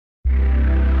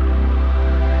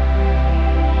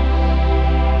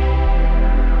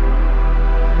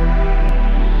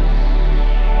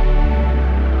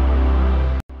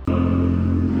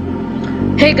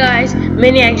Hey guys,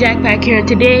 Maniac Jackpack here, and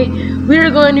today we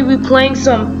are going to be playing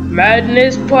some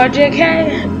Madness Project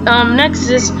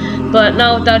Nexus, but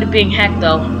not without it being hacked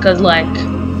though, cause like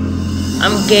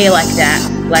I'm gay like that.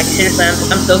 Like seriously,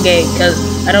 I'm so gay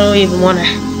because I don't even want to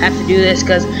have to do this,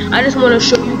 cause I just want to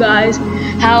show you guys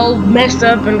how messed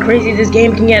up and crazy this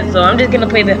game can get. So I'm just gonna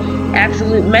play the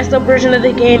absolute messed up version of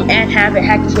the game and have it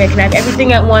hacked this way. I can have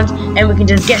everything at once, and we can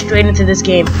just get straight into this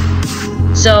game.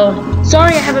 So,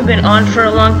 sorry I haven't been on for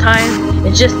a long time.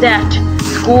 It's just that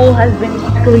school has been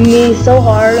tackling me so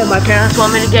hard, and my parents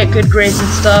want me to get good grades and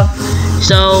stuff.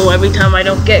 So, every time I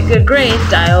don't get good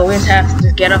grades, I always have to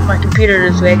just get off my computer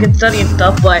this way I can study and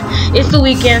stuff. But it's the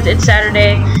weekend, it's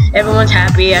Saturday, everyone's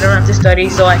happy, I don't have to study,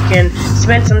 so I can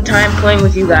spend some time playing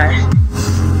with you guys.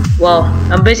 Well,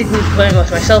 I'm basically playing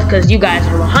with myself because you guys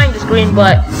are behind the screen,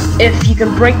 but if you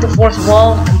can break the fourth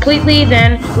wall completely,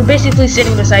 then we're basically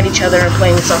sitting beside each other and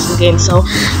playing this awesome game. So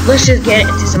let's just get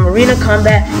into some arena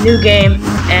combat, new game,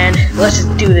 and let's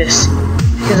just do this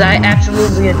because I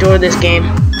absolutely adore this game.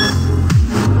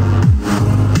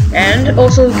 And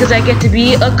also because I get to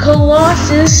be a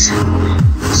Colossus,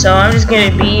 so I'm just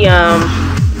gonna be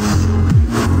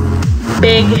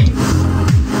big.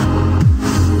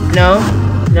 No,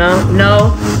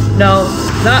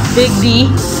 not Big D.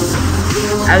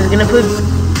 I was gonna put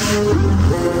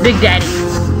Big Daddy.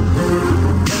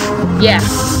 Yeah,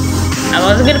 I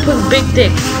wasn't gonna put Big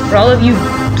Dick for all of you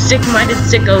sick-minded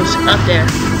sickos out there.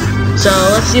 So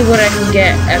let's see what I can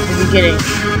get at the beginning.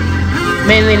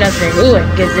 Mainly nothing. Ooh, I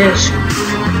can get this.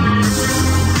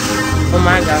 Oh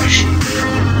my gosh.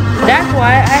 That's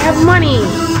why I have money.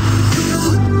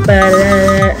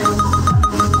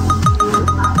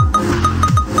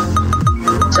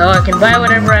 So I can buy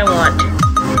whatever I want.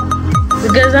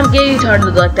 Because I'm gay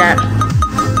retarded like that.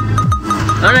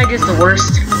 Aren't I just the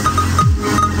worst?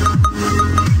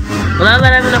 Well, now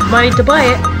that I have enough money to buy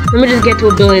it, let me just get to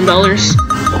 $1 billion.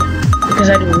 Because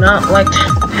I do not like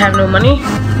to have no money.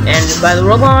 And buy the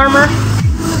robot armor.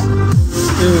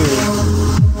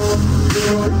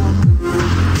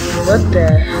 What the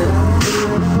hell?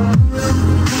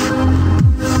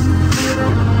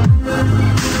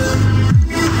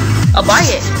 I'll buy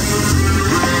it.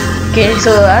 Okay,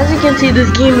 so as you can see, this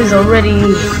game is already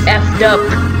effed up.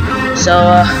 So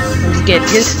let's get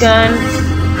this gun,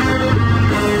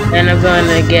 and I'm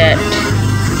gonna get.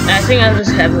 I think I'll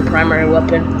just have the primary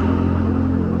weapon.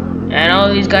 And all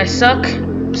these guys suck.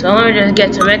 So let me just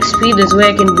get some XP. This way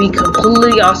I can be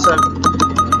completely awesome.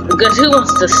 Because who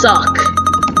wants to suck?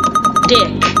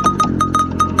 Dick.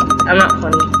 I'm not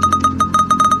funny.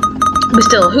 But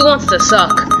still, who wants to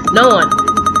suck? No one.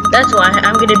 That's why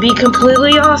I'm gonna be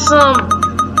completely awesome.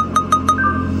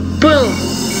 Boom.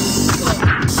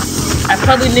 I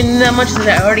probably didn't need that much since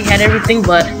I already had everything,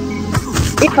 but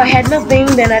if I had nothing,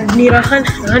 then I'd need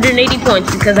 180 points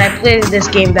because I played this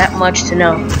game that much to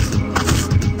know.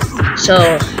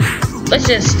 So let's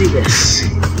just do this.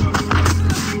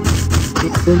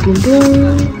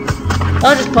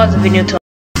 I'll just pause the video till.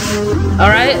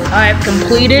 Alright, I have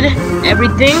completed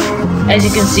everything, as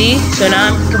you can see. So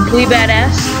now I'm complete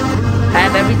badass. I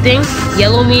have everything.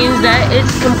 Yellow means that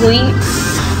it's complete.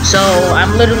 So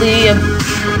I'm literally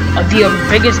the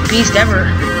biggest beast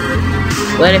ever.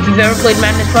 But if you've ever played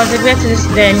Madness Project Nexus,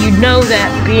 then you know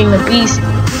that being a beast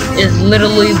is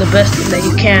literally the best thing that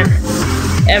you can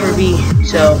ever be.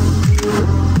 So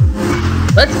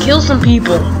let's kill some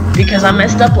people because I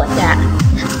messed up like that.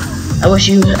 I wish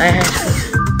I had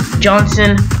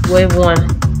Johnson Wave 1.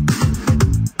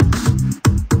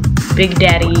 Big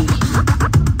Daddy.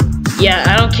 Yeah,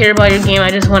 I don't care about your game, I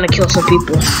just want to kill some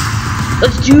people.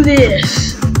 Let's do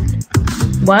this!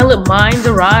 Violent minds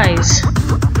arise.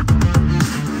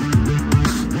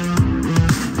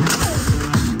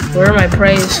 Where are my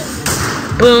praise?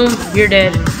 Boom, you're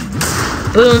dead.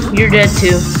 Boom, you're dead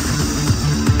too.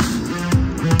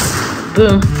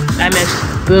 Boom, I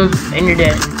missed. Boom, and you're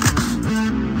dead.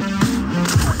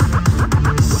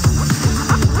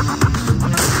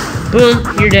 Boom,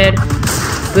 you're dead.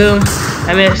 Boom,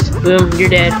 I missed. Boom, you're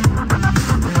dead.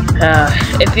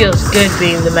 It feels good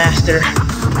being the master.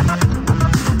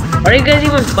 Why are you guys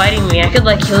even fighting me? I could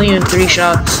like kill you in 3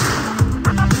 shots.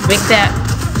 Make that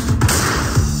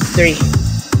 3.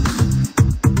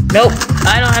 Nope,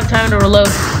 I don't have time to reload.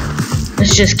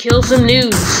 Let's just kill some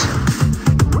noobs.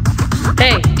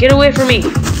 Hey, get away from me.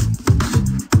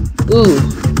 Ooh,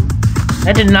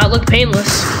 that did not look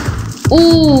painless.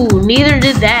 Ooh, neither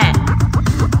did that.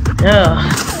 Ugh,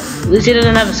 at least he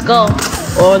doesn't have a skull,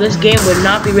 or this game would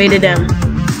not be rated M.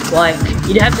 Like,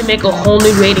 you'd have to make a whole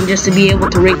new rating just to be able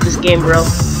to rate this game, bro.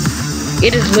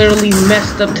 It is literally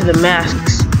messed up to the max.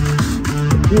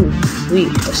 Ooh,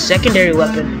 sweet. A secondary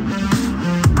weapon.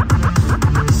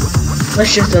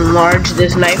 Let's just enlarge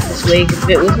this knife this way it can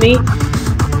fit with me.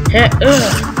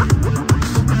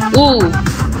 Ooh.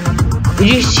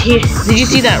 Did you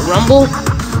see that rumble?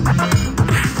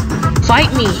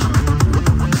 Fight me.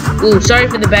 Ooh, sorry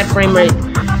for the bad frame rate.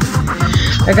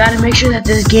 I gotta make sure that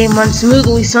this game runs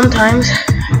smoothly sometimes.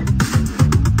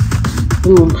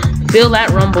 Ooh, feel that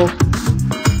rumble.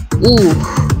 Ooh.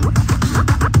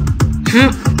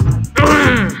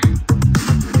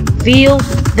 Feel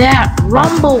that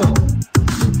rumble.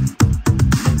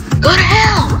 Go to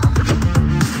hell.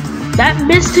 That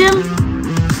missed him.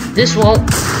 This won't.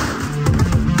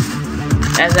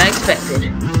 As I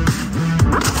expected.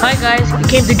 Hi guys, you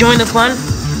came to join the fun?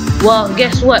 Well,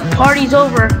 guess what? Party's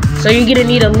over, so you're gonna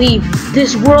need to leave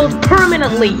this world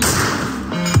permanently.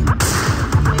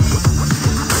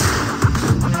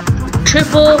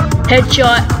 Triple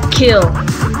headshot kill.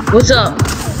 What's up?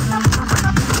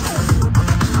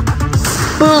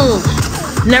 Boom.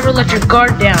 Never let your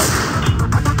guard down.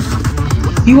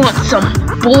 You want some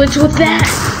bullets with that?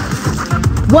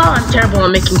 Well, I'm terrible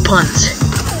at making puns.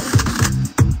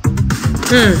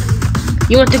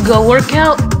 You want to go work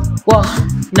out? Well,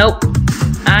 nope.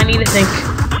 I need to think.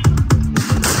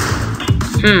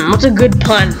 What's a good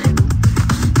pun?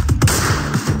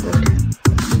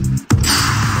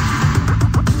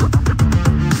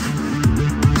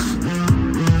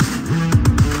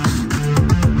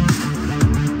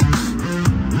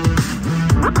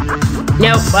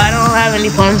 Nope, I don't have any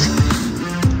puns.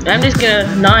 I'm just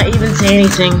gonna not even say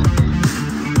anything.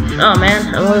 Oh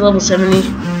man, I'm only level 70.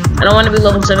 I don't want to be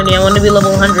level 70, I want to be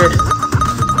level 100.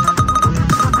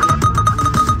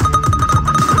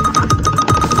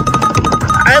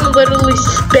 I'm literally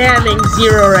spamming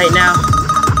 0 right now.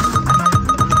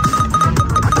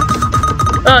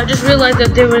 Oh, I just realized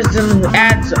that there was some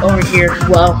ads over here.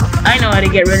 Well, I know how to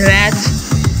get rid of ads.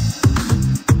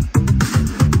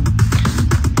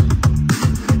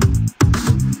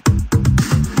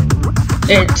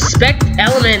 Expect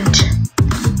element.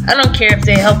 I don't care if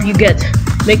they help you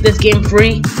make this game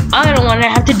free. I don't want to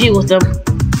have to deal with them.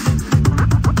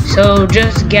 So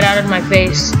just get out of my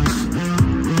face.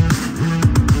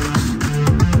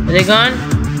 Are they gone?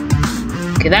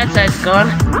 Okay, that side's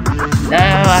gone.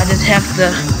 I just have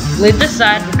to leave this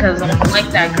side because I don't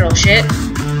like that girl shit.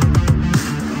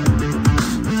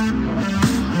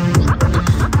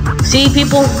 See,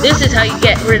 people, this is how you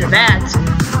get rid of ads.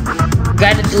 You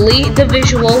gotta delete the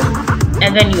visual,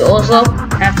 and then you also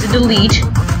have to delete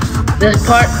the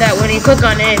part that when you click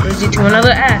on it, it brings you to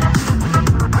another ad.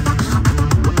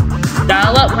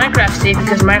 Dial up Minecraft save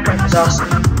because Minecraft is awesome.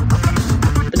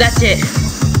 But that's it.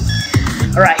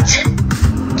 Alright.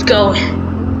 Let's go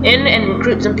in and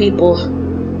recruit some people.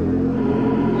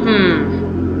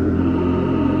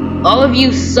 All of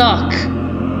you suck.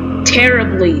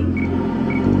 Terribly.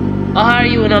 I'll hire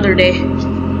you another day.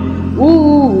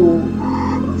 Ooh.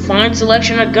 Fine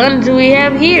selection of guns do we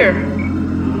have here.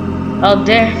 I'll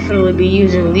definitely be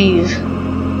using these.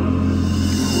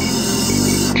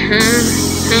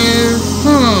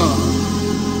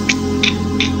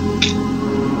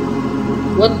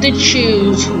 What to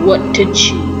choose, what to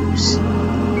choose.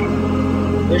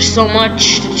 There's so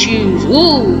much to choose.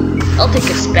 Ooh, I'll take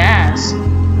a spaz.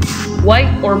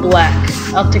 White or black?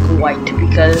 I'll take white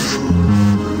because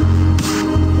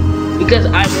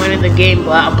I'm winning the game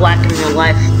black in real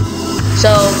life. So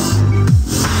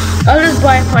I'll just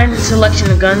buy a fine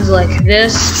selection of guns like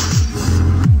this.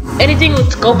 Anything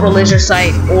with scope or laser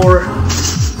sight, or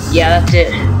yeah, that's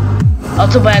it. I'll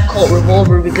also buy a Colt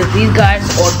revolver because these guys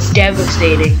are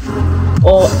devastating.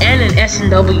 Oh, and an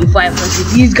S&W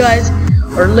 500. These guys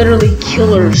are literally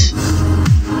killers.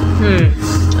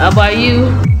 I'll buy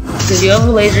you because you have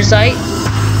a laser sight.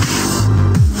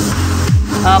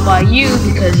 I'll buy you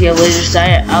because you have laser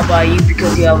sight. I'll buy you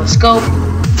because you have a scope.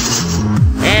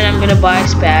 And I'm gonna buy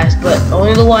spaz, but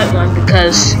only the white one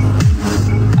because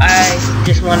I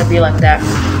just want to be like that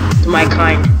to my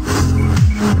kind.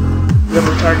 You're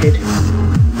retarded.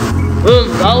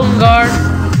 Boom, golden guard.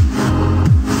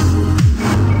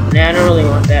 Nah, I don't really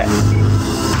want that.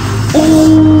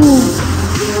 Ooh!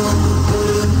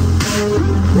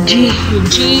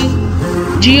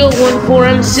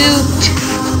 Geo14M suit.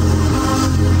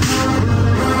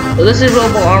 So this is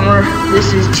Robo Armor.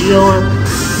 This is Geo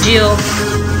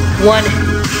 1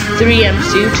 3M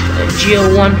suit, Geo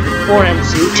 1 4M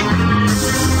suit.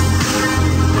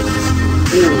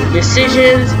 Ooh,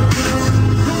 decisions.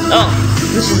 Oh,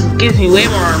 gives me way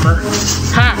more armor.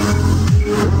 Ha!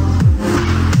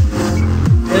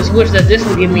 I just wish that this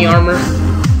would give me armor.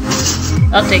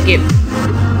 I'll take it.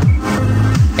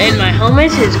 And my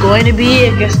helmet is going to be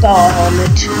a Gestalt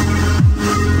helmet.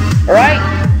 Alright,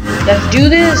 let's do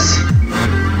this.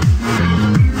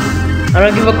 I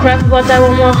don't give a crap about that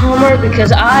one more Hummer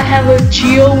because I have a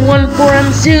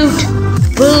GO14M suit.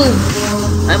 Boom!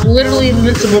 I'm literally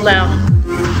invincible now.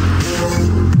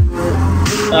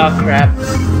 Oh crap.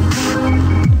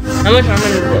 How much armor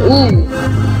is it? Ooh.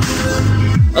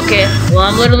 Okay, well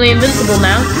I'm literally invincible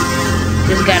now.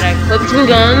 Just gotta equip some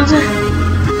guns.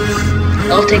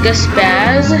 I'll take a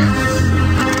spaz.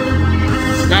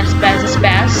 Not spaz, a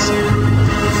spaz.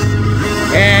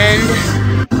 And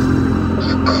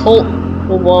a Colt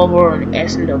revolver, an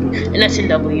S&W. An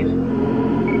S&W.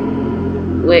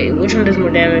 Wait, which one does more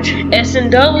damage?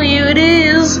 S&W it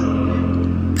is!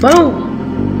 Boom!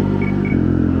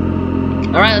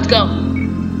 Alright, let's go.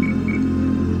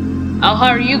 I'll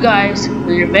hire you guys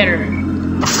when you're better.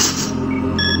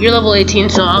 You're level 18,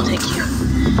 so I'll take you.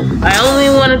 I only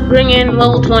want to bring in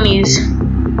level 20s.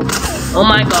 Oh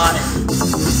my god.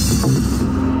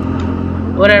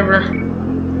 Whatever.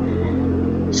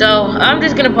 So, I'm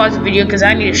just gonna pause the video because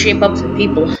I need to shape up some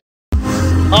people.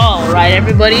 Alright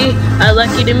everybody, I'd like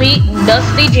you to meet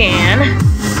Dusty Jan.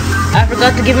 I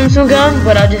forgot to give him some guns,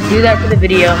 but I'll just do that for the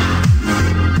video.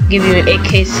 Give you an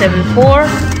AK-74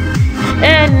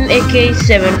 and an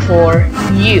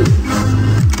AK-74U.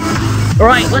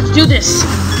 Alright, let's do this.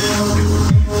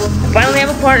 I finally have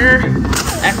a partner.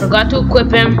 I forgot to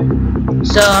equip him,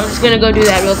 so I'm just gonna go do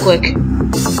that real quick.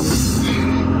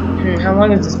 How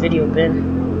long has this video been?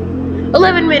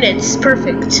 11 minutes,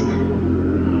 perfect.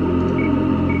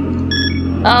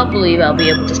 I'll believe I'll be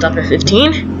able to stop at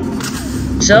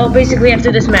 15. So basically after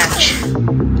this match,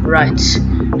 right,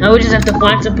 now we just have to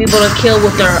find some people to kill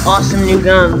with their awesome new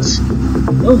guns.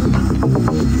 Oh.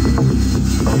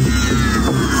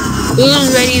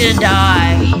 Who's ready to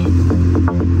die?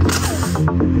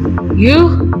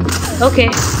 You? Okay.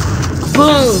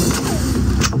 Boom!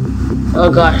 Oh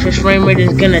gosh, this frame rate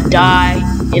is gonna die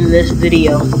in this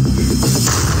video.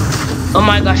 Oh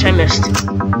my gosh, I missed.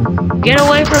 Get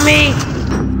away from me!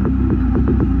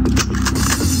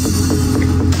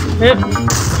 Ooh.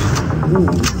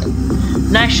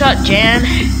 Nice shot, Jan.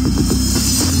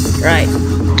 Right.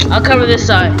 I'll cover this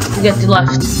side. You get the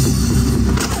left.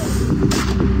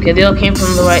 Okay, they all came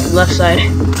from the left side.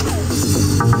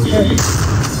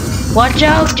 Watch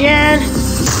out, Jan!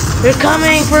 They're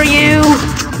coming for you!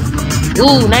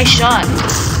 Ooh, nice shot.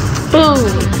 Boom!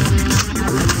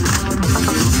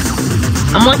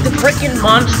 I'm like the freaking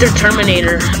monster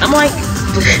Terminator. I'm like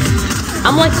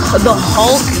the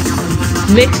Hulk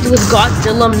mixed with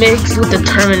Godzilla mixed with the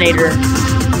Terminator.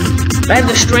 I have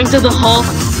the strength of the Hulk,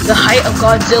 the height of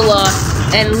Godzilla,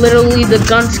 and literally the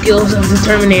gun skills of the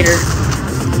Terminator.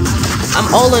 I'm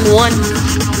all in one.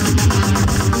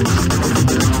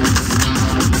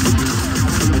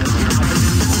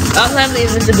 I also have the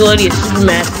invincibility of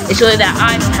Superman. It's really that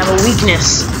I don't have a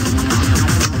weakness.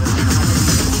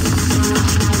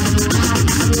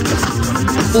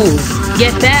 Ooh,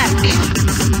 get back!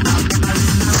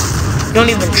 Don't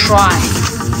even try.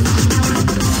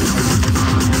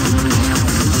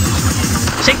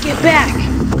 Take it back!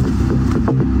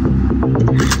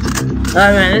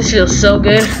 Oh man, this feels so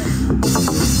good.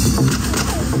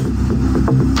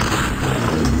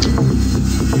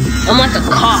 I'm like a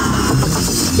cop.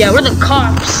 Yeah, we're the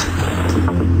cops.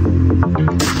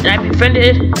 And I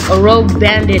befriended a rogue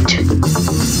bandit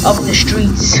of the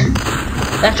streets.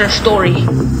 That's our story.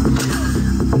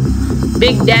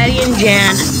 Big Daddy and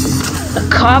Jan. A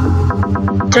cop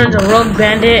turns a rogue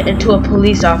bandit into a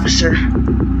police officer.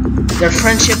 Their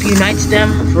friendship unites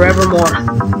them forevermore.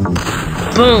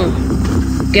 Boom.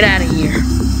 Get out of here.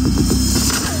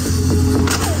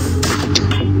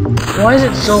 Why is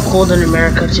it so cold in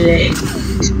America today?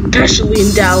 Especially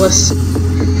in Dallas.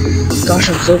 Gosh,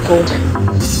 I'm so cold.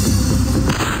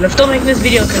 And I'm still making this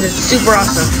video because it's super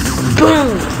awesome.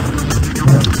 Boom!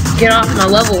 Get off my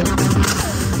level.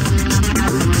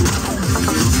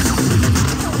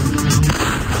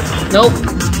 Nope.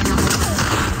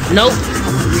 Nope.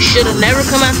 You should have never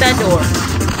come out that door.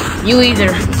 You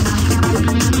either.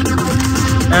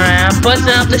 Alright, I'm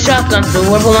busting out the shotgun, so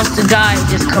whoever wants to die,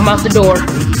 just come out the door.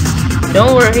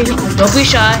 Don't worry. Don't be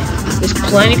shy. There's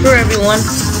plenty for everyone.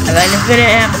 I got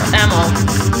infinite ammo.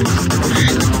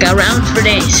 Got rounds for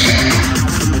days.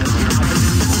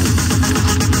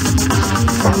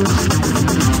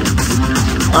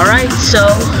 Alright, so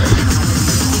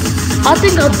I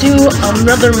think I'll do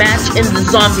another match in the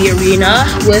zombie arena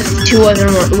with two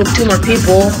more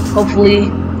people.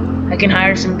 Hopefully I can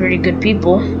hire some pretty good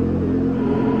people.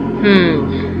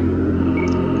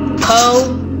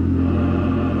 Poe.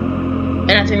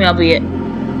 And I think that'll be it.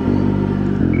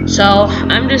 So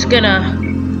I'm just gonna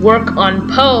work on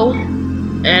Poe,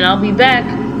 and I'll be back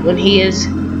when he is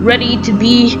ready to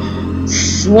be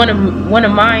one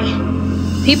of my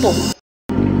people.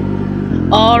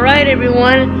 Alright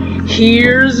everyone,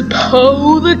 here's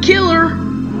Poe the Killer.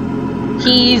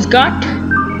 He's got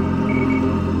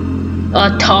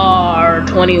a TAR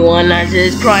 21 as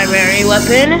his primary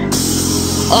weapon,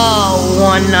 a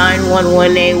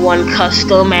 1911A1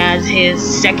 custom as his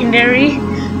secondary,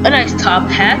 a nice top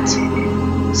hat,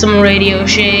 some radio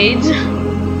shades,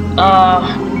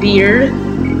 a beard,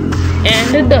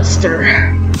 and a duster.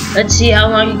 Let's see how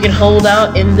long you can hold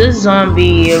out in the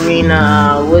zombie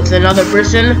arena with another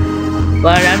person,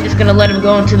 but I'm just gonna let him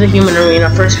go into the human arena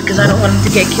first because I don't want him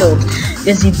to get killed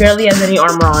because he barely has any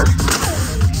armor on.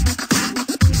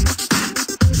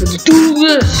 Let's do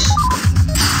this!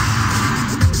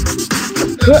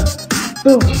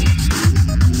 Boom.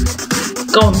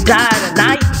 Gonna die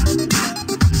tonight.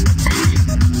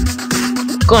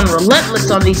 Going relentless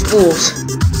on these fools.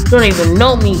 Don't even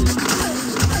know me.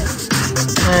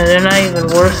 And they're not even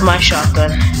worth my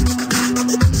shotgun.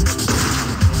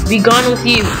 Be gone with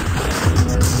you.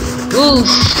 Ooh,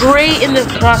 straight in the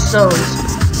cross zones.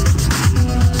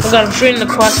 I got him straight in the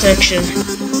cross section.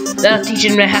 That'll teach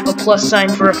him to have a plus sign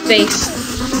for a face.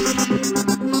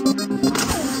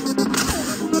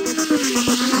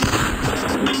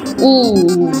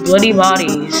 Ooh, bloody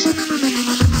bodies.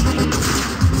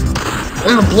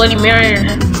 I'm the Bloody Mary.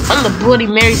 I'm the Bloody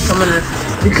Mary summoner.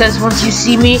 Because once you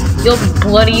see me, you'll be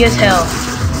bloody as hell.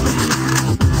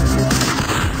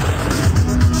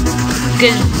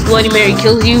 Because Bloody Mary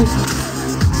kills you.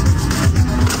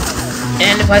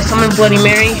 And if I summon Bloody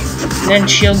Mary, then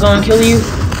she'll go and kill you.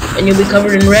 And you'll be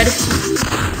covered in red.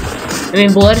 I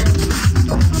mean blood.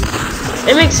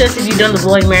 It makes sense if you've done the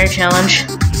Bloody Mary challenge.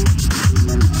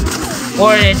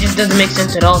 Or it just doesn't make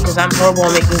sense at all because I'm horrible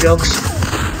at making jokes.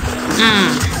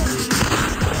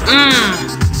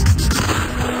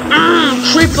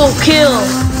 Triple kill.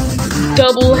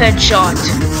 Double headshot.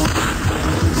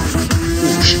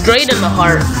 Straight in the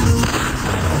heart.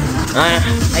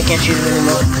 I can't shoot him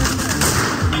anymore.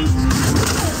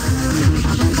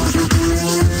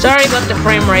 Sorry about the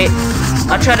frame rate.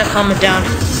 I'll try to calm it down.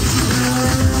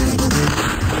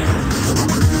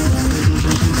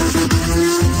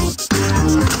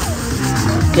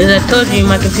 Because I told you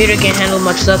my computer can't handle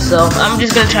much stuff, so I'm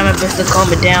just gonna try my best to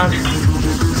calm it down.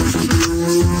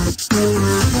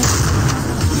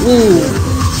 Ooh.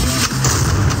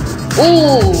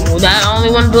 Ooh, that only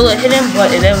one bullet hit him,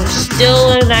 but it was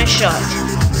still a nice shot.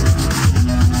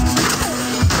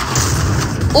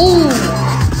 Ooh.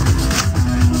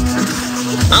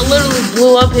 I literally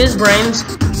blew up his brains.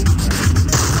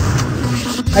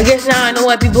 I guess now I know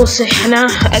why people say I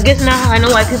know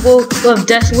why people who have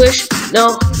Death Wish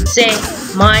say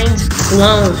mind's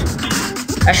blown.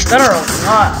 I stutter a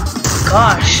lot.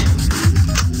 Gosh.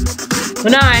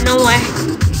 But now I know why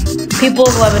people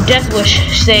who have a Death Wish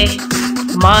say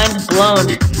mind blown.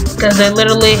 Because they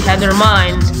literally had their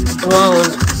minds blown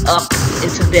up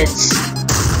into bits.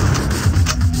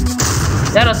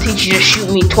 That'll teach you to shoot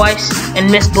me twice and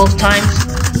miss both times.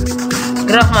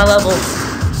 Get off my level.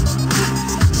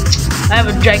 I have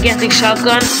a gigantic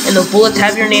shotgun and the bullets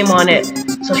have your name on it.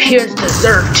 So here's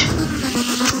dessert.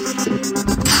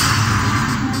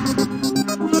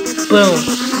 Boom.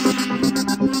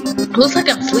 It looks like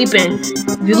I'm sleeping.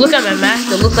 If you look at my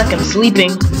mask, it looks like I'm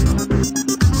sleeping.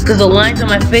 Because the lines on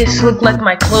my face look like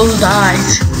my closed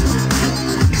eyes.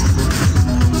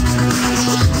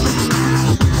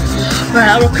 Alright,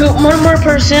 I'll recruit one more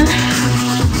person.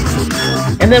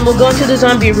 And then we'll go into the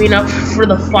zombie arena for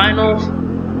the final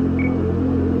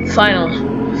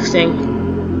thing.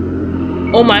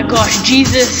 Oh my gosh,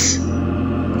 Jesus!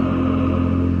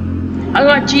 I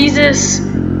got Jesus!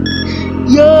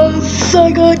 Yes,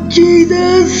 I got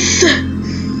Jesus!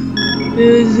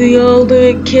 Is the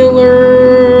ultimate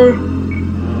killer.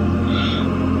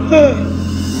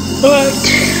 Alright.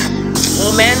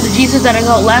 Oh man, the Jesus that I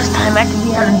got last time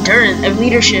actually had endurance and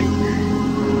leadership.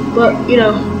 But, you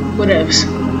know, whatevs.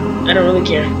 I don't really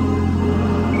care.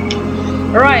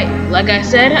 Alright, like I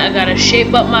said, I gotta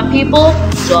shape up my people,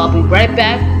 so I'll be right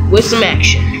back with some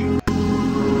action.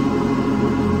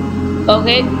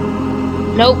 Okay.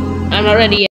 Nope, I'm not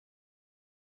ready yet.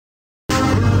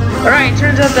 Alright,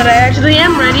 turns out that I actually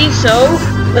am ready, so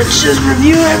let's just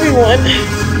review everyone.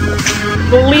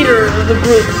 The leader of the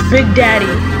group, Big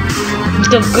Daddy.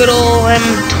 The good old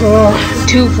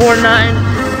M249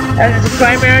 as his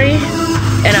primary,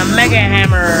 and a Mega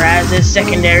Hammer as his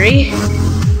secondary.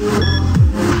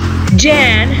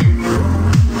 Jan,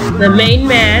 the main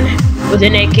man, with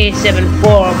an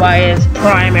AK-74 by his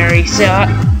primary shot,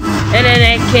 and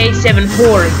an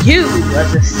AK-74U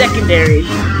as a secondary.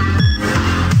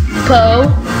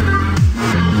 Poe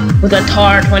with a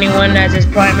TAR-21 as his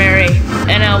primary,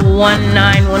 and a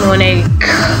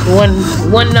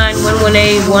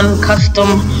 19118-1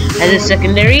 custom as his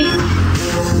secondary.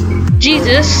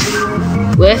 Jesus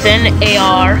with an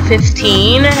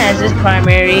AR-15 as his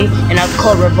primary, and a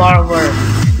Colt revolver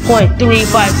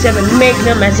 .357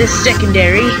 Magnum as his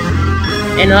secondary.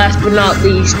 And last but not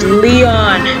least,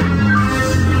 Leon,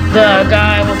 the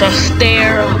guy with a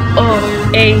stare of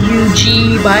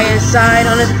AUG by his side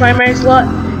on his primary slot,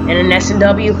 and an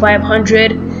S&W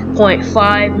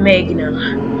 500.5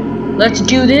 Magnum. Let's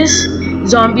do this.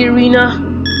 Zombie Arena,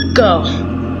 go.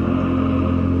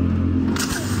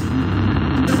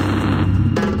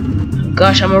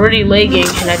 Gosh, I'm already lagging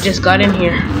and I just got in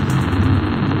here.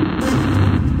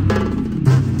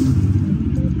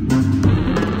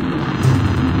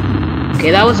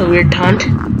 Okay, that was a weird taunt.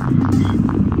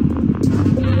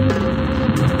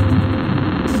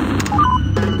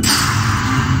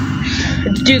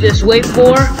 Let's do this. Wave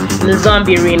 4 in the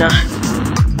zombie arena.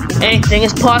 Anything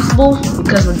is possible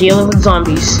because we're dealing with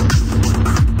zombies.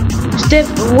 Step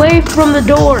away from the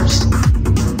doors.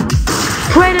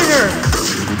 Predator!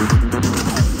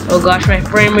 Oh gosh, my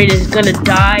frame rate is gonna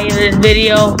die in this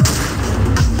video.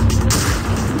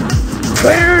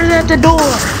 Predator's at the door!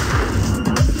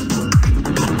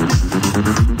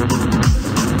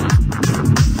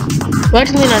 We're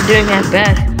actually not doing that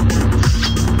bad.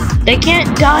 They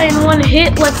can't die in one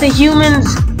hit like the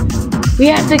humans. We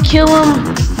have to kill them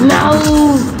now.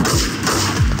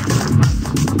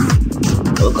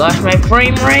 Oh gosh, my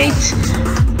frame rate.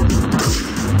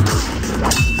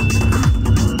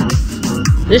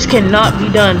 This cannot be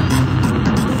done.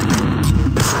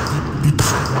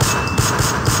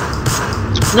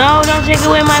 No, don't take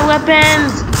away my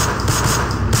weapons.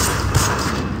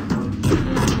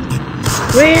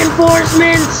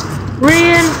 Reinforcements!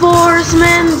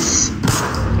 Reinforcements!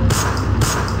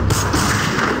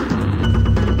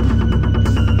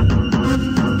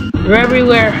 They're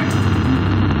everywhere.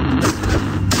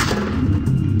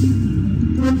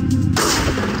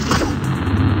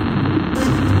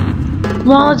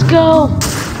 Come on, let's go!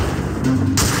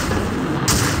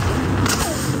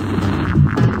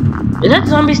 Is that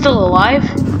zombie still alive?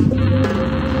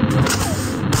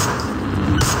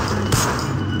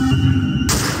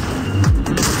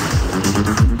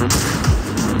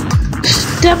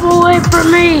 Step away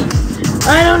from me!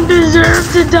 I don't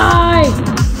deserve to die!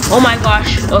 Oh my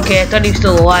gosh. Okay, I thought he was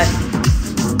still alive.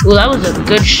 Ooh, that was a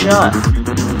good shot.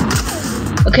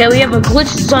 Okay, we have a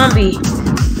glitched zombie.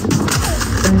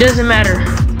 It doesn't matter.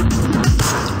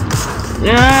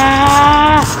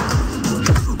 Ah!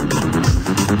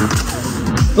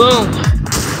 Boom.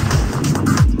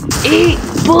 Eat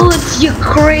bullets, you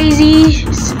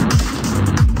crazies!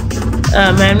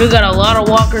 Man, we got a lot of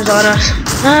walkers on us.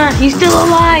 Ah, he's still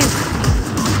alive!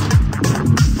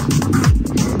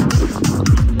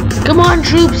 Come on,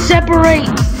 troops, separate!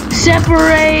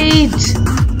 Separate!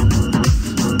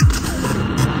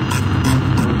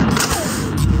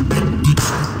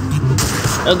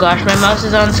 Oh gosh, my mouse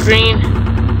is on screen.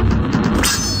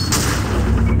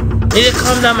 Need to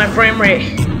calm down my frame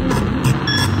rate.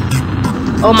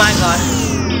 Oh my gosh.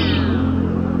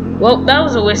 Well, that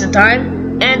was a waste of time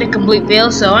and a complete fail,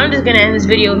 so I'm just gonna end this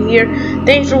video here.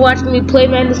 Thanks for watching me play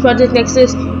Madness Project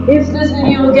Nexus. If this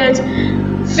video gets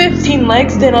 15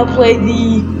 likes, then I'll play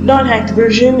the non-hacked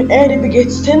version, and if it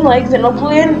gets 10 likes, then I'll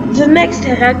play the next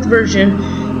hacked version.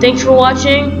 Thanks for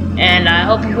watching, and I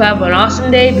hope you have an awesome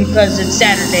day because it's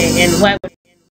Saturday, and why would